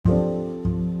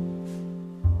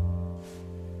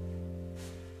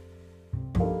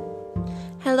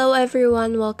Hello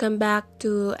everyone, welcome back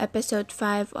to episode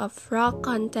 5 of Raw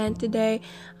Content. Today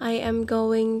I am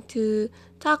going to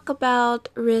talk about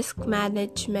risk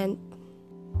management.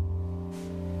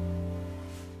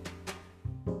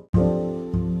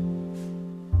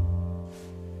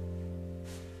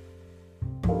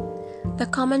 The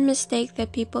common mistake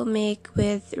that people make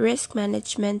with risk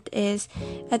management is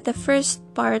at the first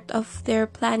part of their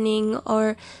planning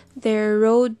or their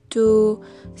road to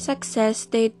success,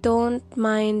 they don't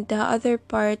mind the other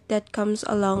part that comes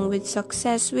along with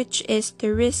success, which is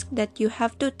the risk that you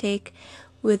have to take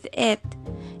with it.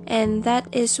 And that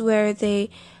is where they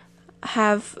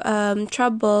have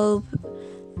trouble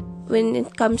when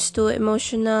it comes to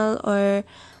emotional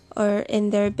or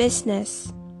in their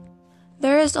business.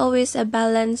 There is always a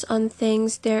balance on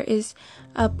things. There is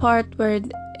a part where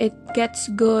it gets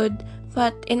good,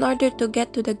 but in order to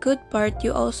get to the good part,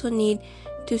 you also need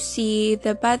to see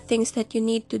the bad things that you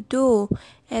need to do.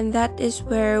 And that is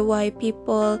why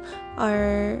people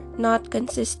are not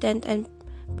consistent and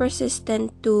persistent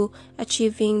to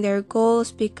achieving their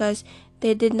goals, because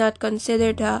they did not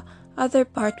consider the other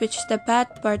part, which is the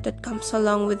bad part that comes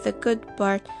along with the good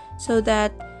part, so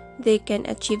that they can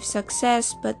achieve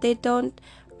success, but they don't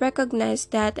recognize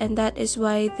that, and that is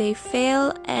why they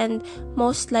fail and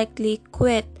most likely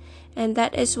quit. And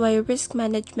that is why risk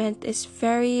management is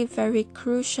very, very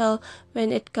crucial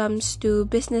when it comes to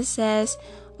businesses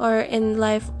or in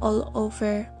life all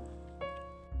over.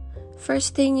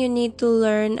 First thing you need to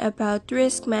learn about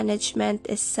risk management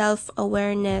is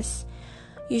self-awareness.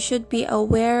 You should be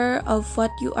aware of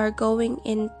what you are going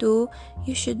into.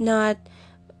 You should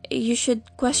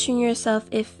question yourself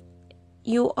if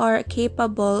you are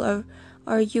capable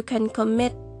or you can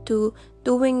commit to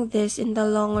doing this in the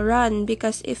long run,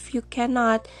 because if you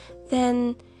cannot,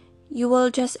 then you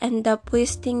will just end up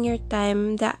wasting your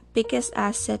time, the biggest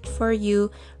asset for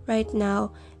you right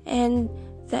now, and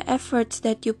the efforts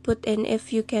that you put in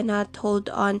if you cannot hold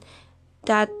on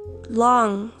that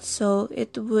long. So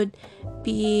it would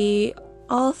be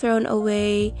all thrown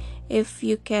away if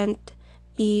you can't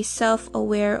be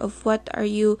self-aware of what are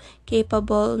you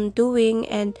capable of doing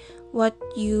and what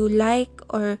you like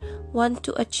or want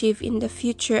to achieve in the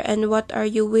future, and what are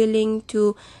you willing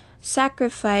to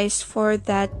sacrifice for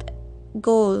that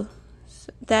goal.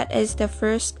 So that is the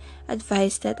first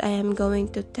advice that I am going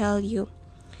to tell you.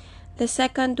 The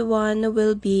second one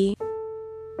will be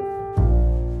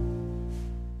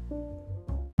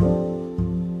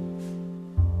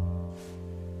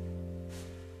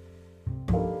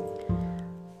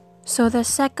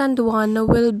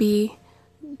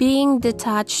being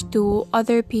detached to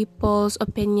other people's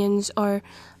opinions or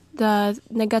the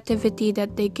negativity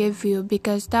that they give you,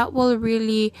 because that will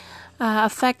really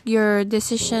affect your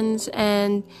decisions,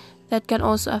 and that can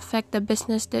also affect the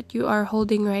business that you are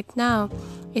holding right now.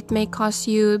 It may cause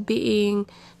you being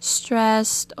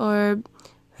stressed or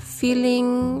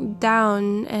feeling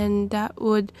down, and that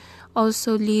would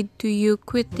also lead to you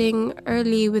quitting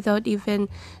early without even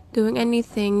doing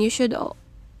anything. You should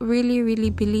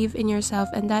really believe in yourself,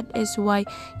 and that is why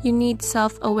you need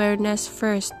self-awareness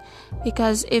first,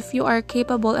 because if you are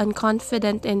capable and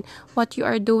confident in what you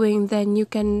are doing, then you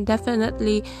can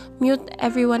definitely mute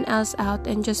everyone else out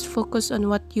and just focus on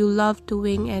what you love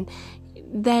doing, and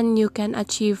then you can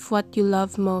achieve what you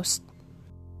love most.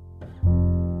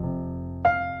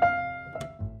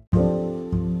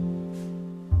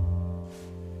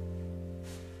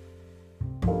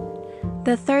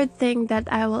 The third thing that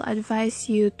I will advise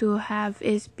you to have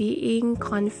is being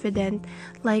confident.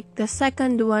 Like the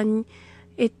second one,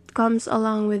 it comes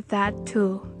along with that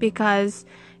too, because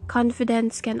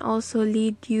confidence can also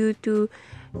lead you to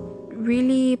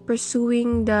really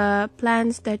pursuing the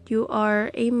plans that you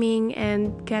are aiming,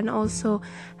 and can also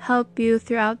help you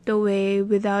throughout the way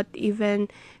without even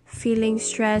feeling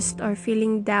stressed or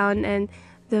feeling down and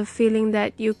the feeling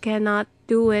that you cannot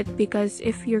do it. Because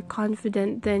if you're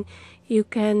confident, then you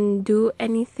can do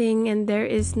anything, and there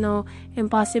is no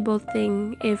impossible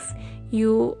thing if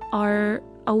you are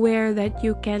aware that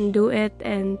you can do it,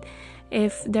 and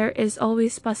if there is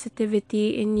always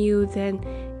positivity in you, then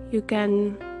you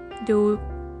can do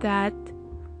that.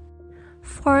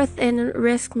 Fourth in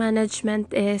risk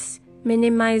management is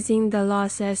minimizing the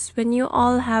losses. When you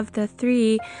all have the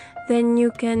three, then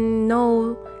you can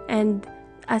know and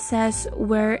assess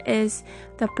where is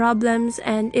the problems,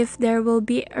 and if there will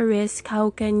be a risk, how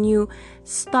can you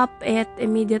stop it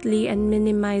immediately and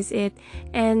minimize it,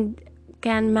 and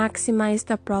can maximize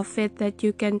the profit that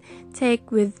you can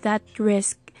take with that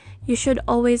risk. You should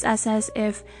always assess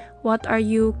if what are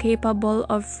you capable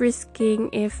of risking.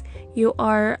 If you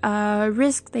are a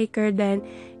risk taker, then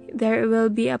there will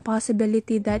be a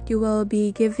possibility that you will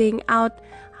be giving out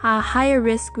a higher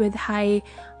risk with high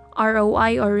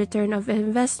ROI or return of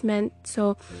investment.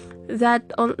 So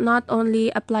that not only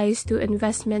applies to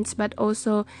investments but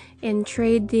also in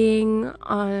trading,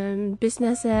 on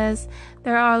businesses.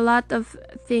 There are a lot of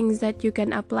things that you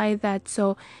can apply that.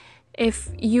 So if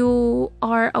you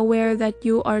are aware that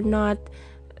you are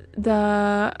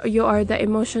the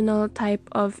emotional type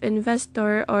of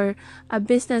investor or a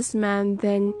businessman,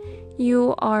 then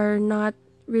you are not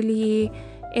really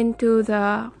into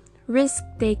the risk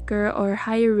taker or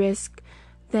high risk,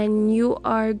 then you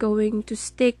are going to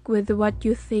stick with what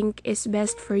you think is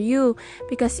best for you.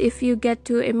 Because if you get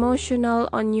too emotional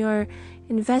on your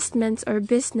investments or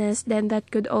business, then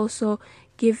that could also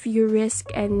give you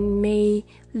risk and may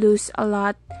lose a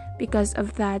lot because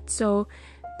of that. So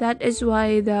that is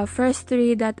why the first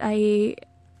three that I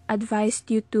advised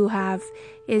you to have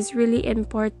is really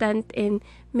important in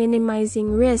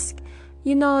minimizing risk.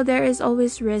 There is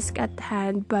always risk at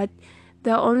hand, but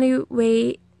the only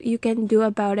way you can do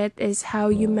about it is how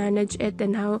you manage it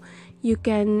and how you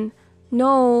can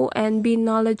know and be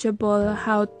knowledgeable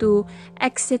how to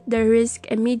exit the risk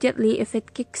immediately if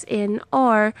it kicks in,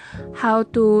 or how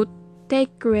to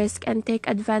take risk and take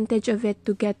advantage of it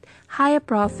to get higher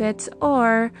profits,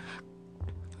 or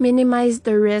minimize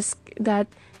the risk that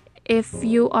if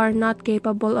you are not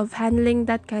capable of handling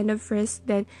that kind of risk,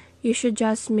 then you should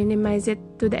just minimize it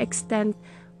to the extent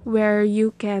where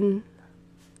you can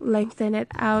lengthen it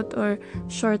out or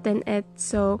shorten it.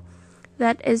 So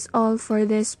that is all for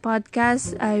this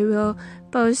podcast. I will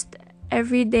post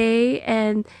every day,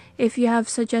 and if you have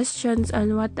suggestions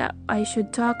on what I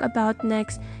should talk about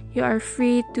next, you are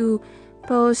free to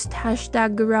post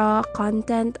 #raw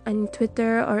content on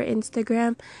Twitter or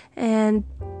Instagram. And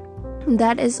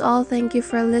that is all. Thank you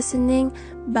for listening.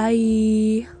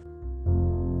 Bye.